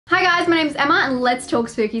Hi guys, my name's Emma and let's talk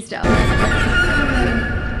spooky stuff.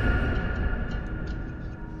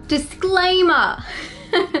 Disclaimer!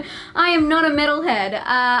 I am not a metalhead.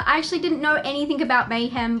 I actually didn't know anything about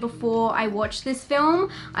Mayhem before I watched this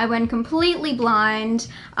film. I went completely blind.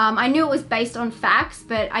 I knew it was based on facts,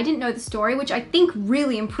 but I didn't know the story, which I think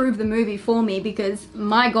really improved the movie for me because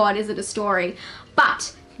my god, is it a story.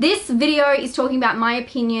 But this video is talking about my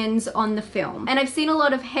opinions on the film. And I've seen a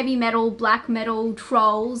lot of heavy metal, black metal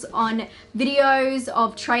trolls on videos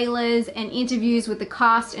of trailers and interviews with the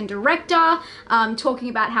cast and director, talking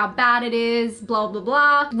about how bad it is, blah, blah,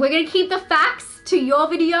 blah. We're gonna keep the facts to your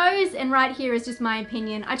videos, and right here is just my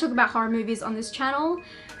opinion. I talk about horror movies on this channel.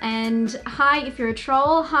 And hi if you're a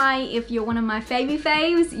troll, hi if you're one of my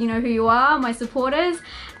faves, you know who you are, my supporters.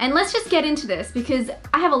 And let's just get into this because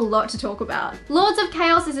I have a lot to talk about. Lords of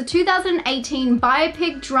Chaos is a 2018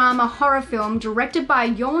 biopic drama horror film directed by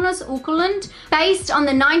Jonas Åkerlund, based on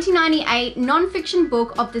the 1998 non-fiction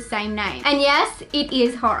book of the same name. And yes, it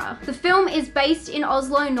is horror. The film is based in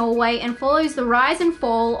Oslo, Norway, and follows the rise and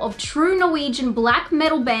fall of true Norwegian black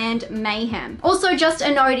metal band Mayhem. Also, just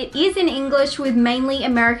a note, it is in English with mainly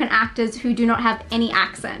American actors who do not have any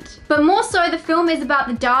accent. But more so, the film is about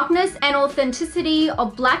the darkness and authenticity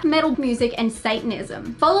of black metal music and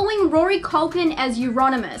Satanism. Following Rory Culkin as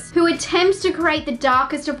Euronymous, who attempts to create the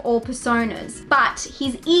darkest of all personas, but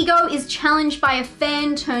his ego is challenged by a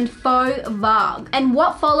fan turned foe, Varg. And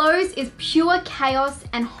what follows is pure chaos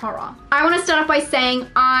and horror. I want to start off by saying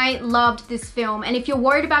I loved this film, and if you're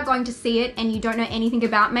worried about going to see it and you don't know anything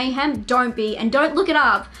about Mayhem, don't be, and don't look it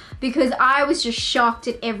up, because I was just shocked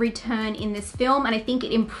at every turn in this film, and I think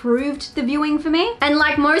it improved the viewing for me. And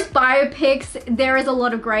like most biopics, there is a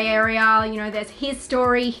lot of gray area. You know, there's his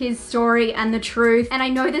story, and the truth. And I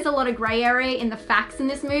know there's a lot of gray area in the facts in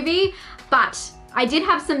this movie, but I did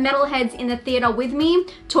have some metalheads in the theater with me,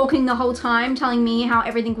 talking the whole time, telling me how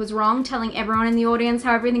everything was wrong, telling everyone in the audience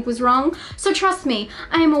how everything was wrong. So trust me,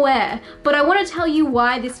 I am aware, but I want to tell you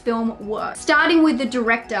why this film works. Starting with the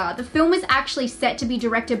director. The film is actually set to be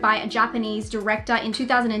directed by a Japanese director in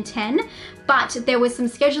 2010, but there was some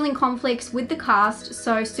scheduling conflicts with the cast,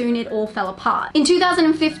 so soon it all fell apart. In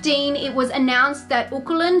 2015, it was announced that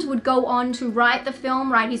Åkerlund would go on to write the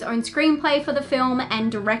film, write his own screenplay for the film,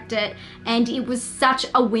 and direct it, and it was such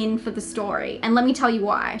a win for the story, and let me tell you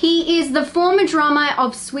why. He is the former drummer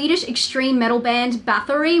of Swedish extreme metal band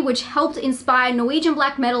Bathory, which helped inspire Norwegian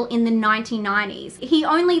black metal in the 1990s. He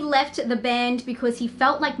only left the band because he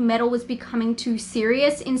felt like metal was becoming too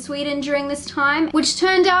serious in Sweden during this time, which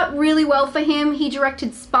turned out really well for him. He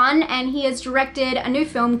directed Spun, and he has directed a new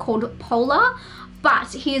film called Polar,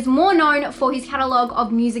 but he is more known for his catalogue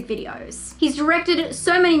of music videos. He's directed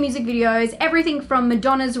so many music videos, everything from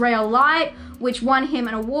Madonna's Real Light, which won him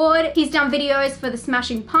an award. He's done videos for the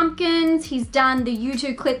Smashing Pumpkins. He's done the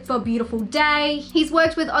YouTube clip for Beautiful Day. He's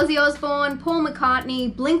worked with Ozzy Osbourne, Paul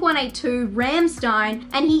McCartney, Blink-182, Rammstein,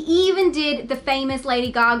 and he even did the famous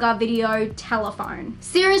Lady Gaga video Telephone.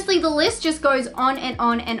 Seriously, the list just goes on and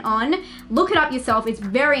on and on. Look it up yourself, it's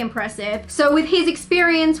very impressive. So with his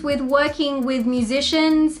experience with working with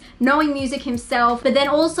musicians, knowing music himself, but then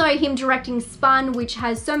also him directing Spun, which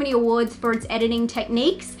has so many awards for its editing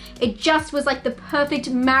techniques, it just was like the perfect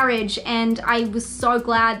marriage, and I was so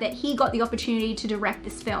glad that he got the opportunity to direct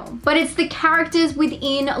this film. But it's the characters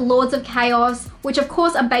within Lords of Chaos, which of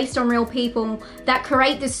course are based on real people, that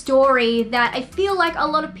create this story that I feel like a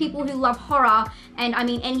lot of people who love horror, and I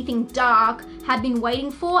mean anything dark, have been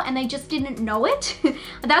waiting for, and they just didn't know it.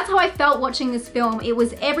 That's how I felt watching this film. It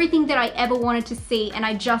was everything that I ever wanted to see, and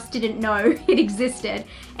I just didn't know it existed.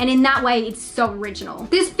 And in that way, it's so original.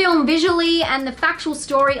 This film visually and the factual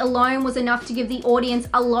story alone was enough to give the audience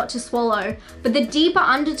a lot to swallow, but the deeper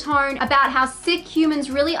undertone about how sick humans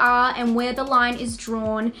really are and where the line is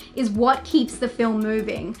drawn is what keeps the film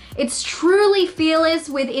moving. It's truly fearless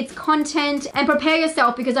with its content, and prepare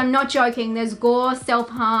yourself because I'm not joking. There's gore,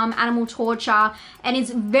 self-harm, animal torture, and it's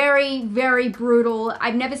very, very brutal.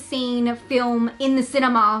 I've never seen a film in the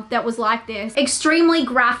cinema that was like this. Extremely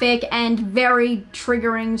graphic and very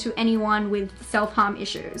triggering to anyone with self-harm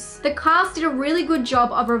issues. The cast did a really good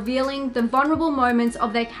job of revealing the vulnerable moments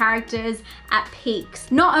of their characters at peaks.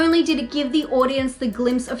 Not only did it give the audience the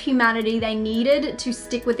glimpse of humanity they needed to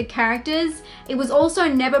stick with the characters, it was also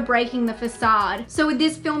never breaking the facade. So with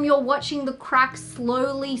this film, you're watching the cracks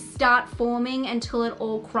slowly start forming until it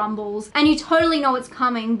all crumbles. And you totally know it's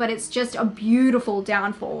coming, but it's just a beautiful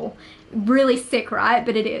downfall. Really sick, right?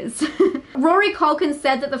 But it is. Rory Culkin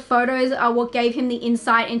said that the photos are what gave him the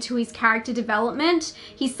insight into his character development.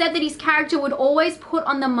 He said that his character would always put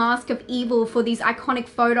on the mask of evil for these iconic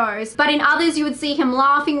photos, but in others you would see him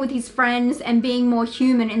laughing with his friends and being more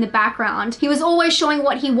human in the background. He was always showing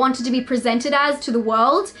what he wanted to be presented as to the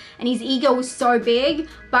world, and his ego was so big,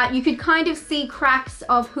 but you could kind of see cracks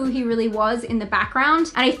of who he really was in the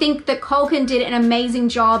background. And I think that Culkin did an amazing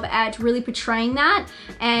job at really portraying that,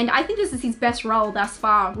 and I think this is his best role thus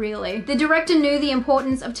far, really. The director knew the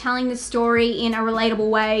importance of telling the story in a relatable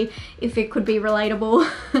way, if it could be relatable.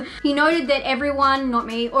 He noted that everyone, not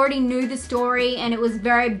me, already knew the story, and it was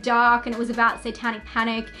very dark, and it was about satanic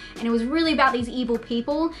panic, and it was really about these evil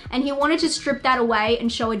people, and he wanted to strip that away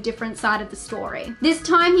and show a different side of the story. This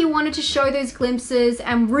time he wanted to show those glimpses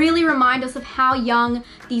and really remind us of how young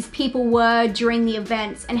these people were during the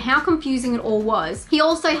events and how confusing it all was. He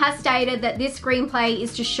also has stated that this screenplay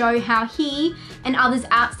is to show how he and others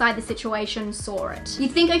outside the situation saw it. You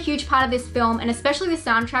think a huge part of this film, and especially the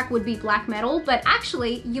soundtrack, would be black metal, but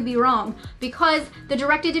actually you'd be wrong, because the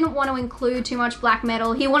director didn't want to include too much black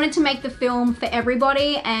metal. He wanted to make the film for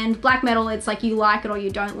everybody, and black metal, it's like you like it or you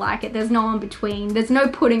don't like it. There's no in between. There's no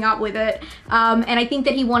putting up with it. And I think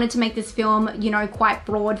that he wanted to make this film, you know, quite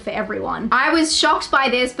broad for everyone. I was shocked by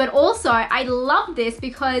this, but also I love this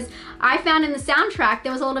because I found in the soundtrack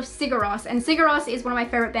there was a lot of Sigur Rós, and Sigur Rós is one of my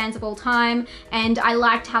favorite bands of all time, and I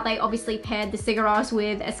liked how they obviously paired the Sigur Rós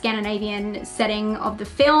with a Scandinavian setting of the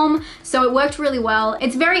film, so it worked really well.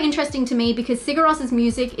 It's very interesting to me because Sigur Rós's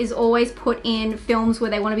music is always put in films where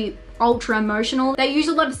they want to be ultra emotional. They use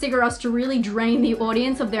a lot of Sigur Rós to really drain the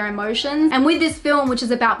audience of their emotions. And with this film, which is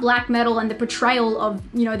about black metal and the portrayal of,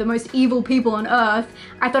 you know, the most evil people on earth,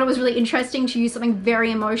 I thought it was really interesting to use something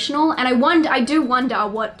very emotional. And I do wonder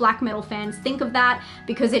what black metal fans think of that,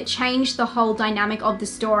 because it changed the whole dynamic of the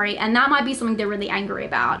story, and that might be something they're really angry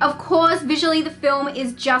about. Of course, visually the film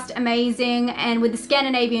is just amazing, and with the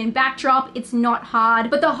Scandinavian backdrop, it's not hard,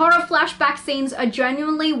 but the horror flashback scenes are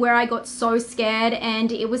genuinely where I got so scared,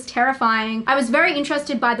 and it was terrifying. I was very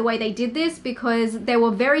interested by the way they did this because they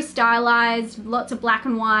were very stylized, lots of black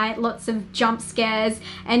and white, lots of jump scares,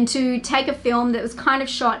 and to take a film that was kind of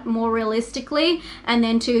shot more realistically and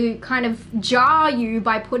then to kind of jar you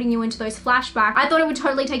by putting you into those flashbacks, I thought it would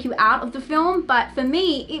totally take you out of the film, but for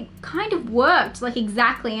me it kind of worked, like,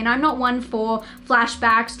 exactly. And I'm not one for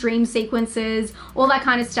flashbacks, dream sequences, all that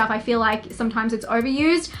kind of stuff. I feel like sometimes it's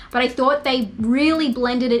overused, but I thought they really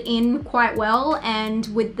blended it in quite well, and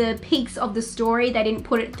with the peaks of the story, they didn't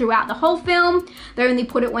put it throughout the whole film. They only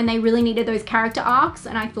put it when they really needed those character arcs,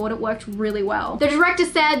 and I thought it worked really well. The director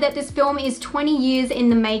said that this film is 20 years in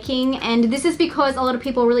the making, and this is because a lot of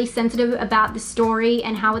people are really sensitive about the story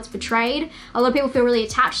and how it's portrayed. A lot of people feel really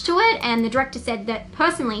attached to it, and the director said that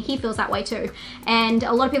personally he feels that way too, and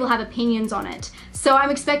a lot of people have opinions on it. So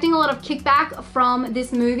I'm expecting a lot of kickback from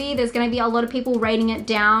this movie. There's going to be a lot of people rating it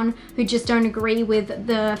down who just don't agree with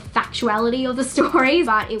the factuality of the story,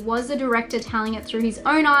 but it was a director telling it through his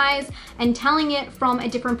own eyes and telling it from a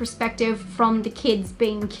different perspective, from the kids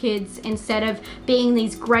being kids instead of being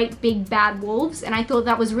these great big bad wolves, and I thought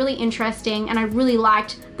that was really interesting, and I really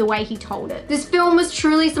liked the way he told it. This film was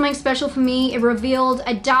truly something special for me. It revealed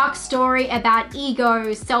a dark story about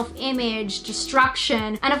ego, self-image,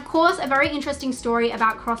 destruction, and of course a very interesting story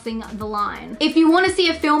about crossing the line. If you want to see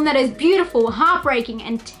a film that is beautiful, heartbreaking,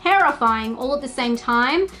 and terrifying all at the same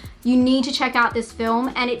time, you need to check out this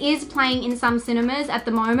film, and it is playing in some cinemas at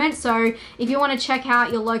the moment, so if you want to check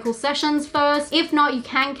out your local sessions first. If not, you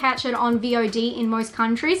can catch it on VOD in most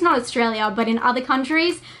countries, not Australia, but in other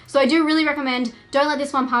countries. So I do really recommend, don't let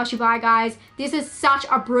this one pass you by, guys. This is such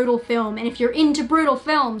a brutal film, and if you're into brutal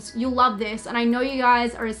films, you'll love this, and I know you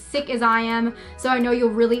guys are as sick as I am, so I know you'll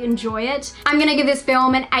really enjoy it. I'm gonna give this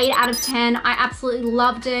film an 8 out of 10. I absolutely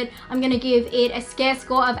loved it. I'm gonna give it a scare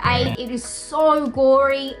score of 8. It is so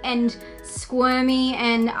gory and squirmy,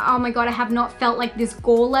 and oh my god, I have not felt like this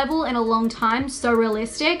gore level in a long time. So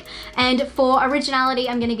realistic. And for originality,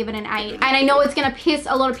 I'm gonna give it an 8. And I know it's gonna piss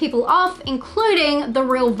a lot of people off, including the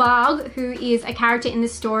real Varg, who is a character in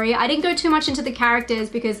this story. I didn't go too much into the characters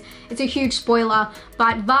because it's a huge spoiler,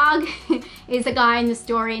 but Varg is a guy in the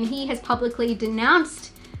story, and he has publicly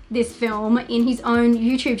denounced this film in his own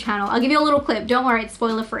YouTube channel. I'll give you a little clip, don't worry, it's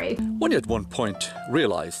spoiler free. When you at one point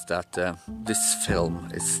realize that this film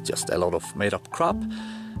is just a lot of made up crap,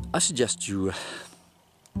 I suggest you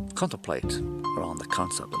contemplate around the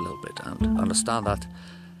concept a little bit and understand that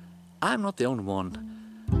I'm not the only one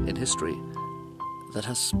in history that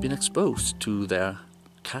has been exposed to their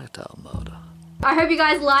character murder. I hope you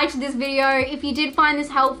guys liked this video. If you did find this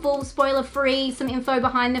helpful, spoiler free, some info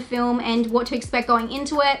behind the film and what to expect going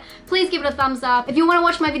into it, please give it a thumbs up. If you want to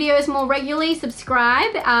watch my videos more regularly,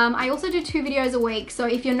 subscribe. I also do 2 videos a week, so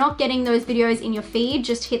if you're not getting those videos in your feed,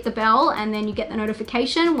 just hit the bell and then you get the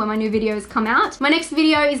notification when my new videos come out. My next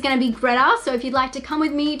video is going to be Greta, so if you'd like to come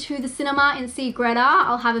with me to the cinema and see Greta,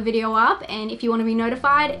 I'll have a video up, and if you want to be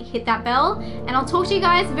notified, hit that bell, and I'll talk to you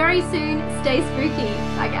guys very soon. Stay spooky.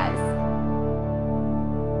 Bye guys.